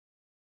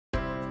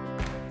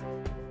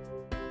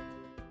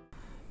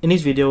In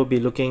this video, we'll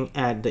be looking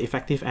at the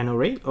effective annual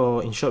rate,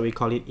 or in short, we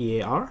call it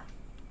EAR.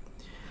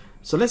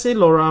 So let's say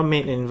Laura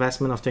made an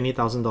investment of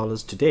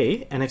 $20,000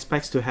 today and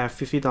expects to have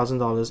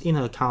 $50,000 in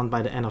her account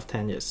by the end of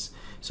 10 years.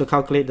 So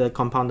calculate the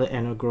compounded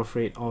annual growth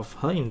rate of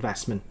her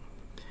investment.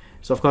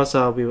 So of course,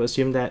 we will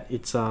assume that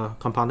it's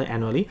compounded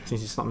annually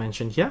since it's not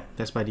mentioned here.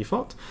 That's by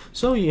default.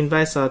 So you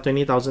invest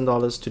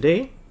 $20,000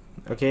 today,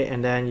 okay,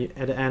 and then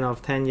at the end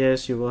of 10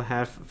 years, you will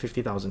have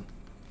 $50,000.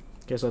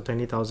 Okay, so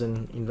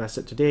 20,000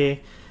 invested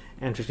today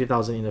and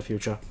 50,000 in the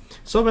future.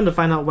 So we're going to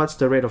find out what's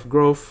the rate of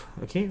growth,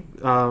 okay,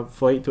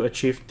 for it to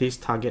achieve this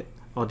target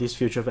or this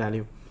future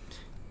value.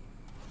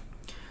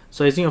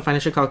 So using a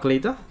financial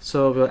calculator,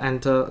 so we'll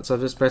enter, so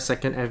just press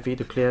second FV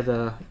to clear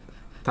the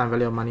time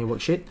value of money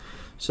worksheet.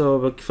 So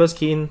we'll first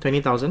key in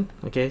 20,000,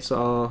 okay,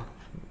 so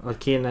I'll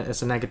key in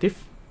as a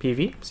negative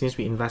PV since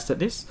we invested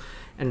this,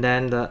 and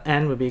then the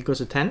N will be equal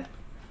to 10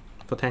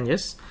 for 10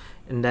 years,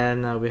 and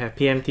then we have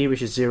PMT,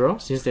 which is 0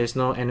 since there's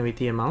no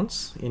annuity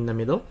amounts in the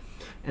middle,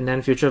 and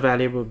then future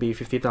value will be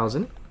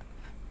 50,000.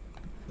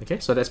 Okay,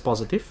 so that's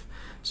positive.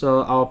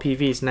 So our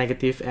PV is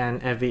negative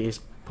and FV is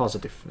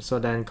positive. So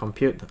then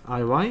compute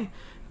IY,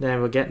 then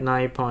we'll get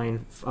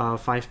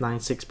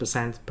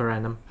 9.596% per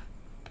annum.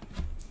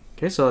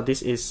 Okay, so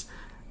this is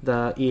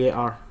the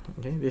EAR.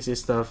 Okay, this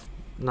is the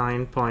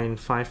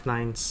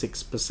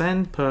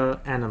 9.596% per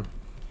annum.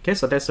 Okay,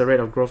 so that's the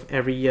rate of growth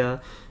every year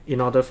in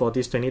order for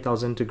this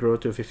 20,000 to grow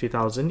to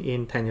 50,000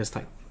 in 10 years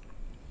time.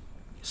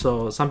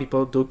 So some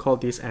people do call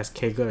this as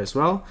CAGR as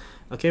well,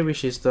 okay,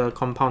 which is the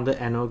compounded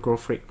annual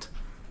growth rate.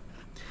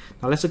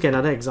 Now let's look at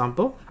another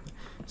example.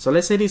 So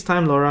let's say this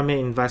time Laura made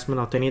investment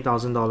of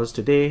 $20,000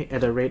 today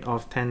at a rate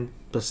of 10%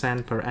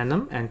 per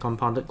annum and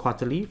compounded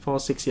quarterly for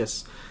 6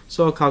 years.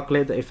 So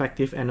calculate the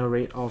effective annual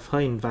rate of her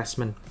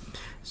investment.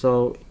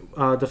 So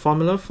the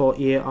formula for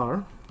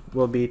EAR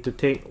will be to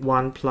take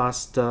 1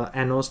 plus the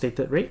annual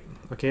stated rate,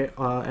 okay,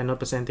 annual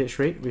percentage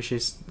rate, which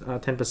is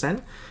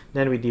 10%.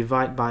 Then we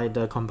divide by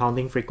the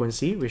compounding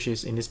frequency, which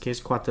is in this case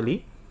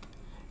quarterly,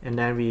 and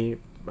then we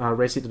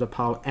raise it to the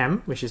power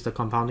m, which is the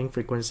compounding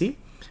frequency.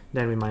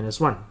 Then we minus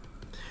 1.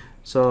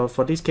 So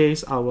for this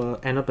case, our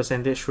annual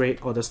percentage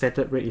rate or the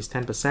stated rate is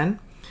 10%,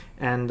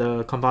 and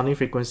the compounding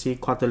frequency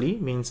quarterly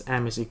means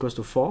m is equals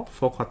to 4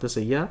 quarters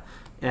a year,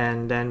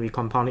 and then we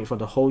compound it for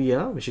the whole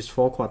year, which is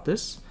 4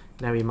 quarters.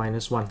 Then we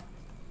minus 1.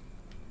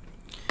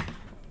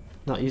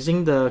 Now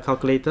using the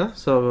calculator,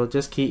 so we'll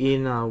just key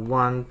in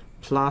 1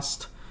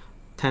 plus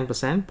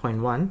 10%,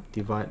 0.1,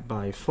 divide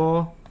by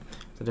 4.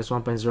 So that's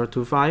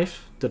 1.025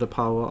 to the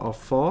power of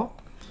 4,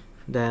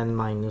 then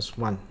minus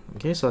 1.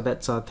 Okay, so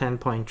that's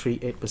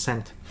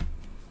 10.38%.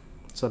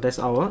 So that's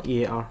our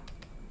EAR.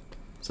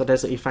 So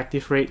that's the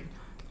effective rate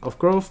of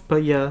growth per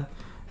year,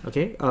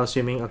 okay,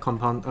 assuming a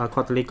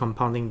quarterly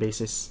compounding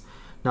basis.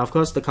 Now, of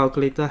course, the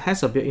calculator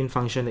has a built-in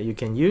function that you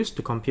can use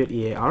to compute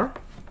EAR.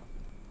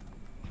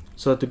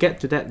 So to get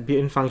to that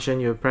built-in function,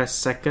 you press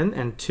second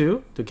and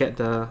 2 to get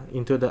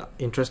into the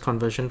interest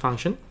conversion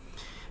function.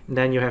 And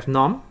then you have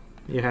norm,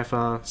 you have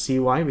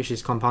CY, which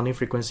is compounding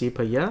frequency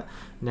per year.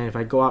 And then if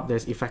I go up,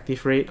 there's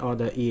effective rate or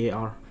the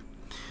EAR.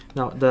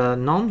 Now, the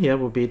norm here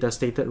will be the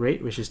stated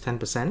rate, which is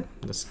 10%.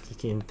 Let's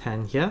key in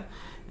 10 here.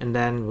 And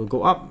then we'll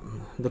go up.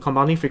 The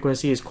compounding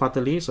frequency is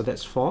quarterly, so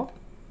that's 4.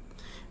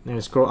 Then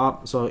we scroll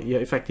up, so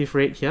your effective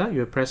rate here,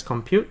 you press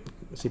compute,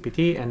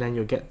 CPT, and then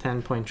you get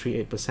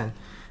 10.38%.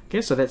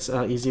 Okay, so that's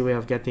an easy way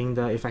of getting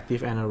the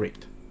effective annual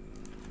rate.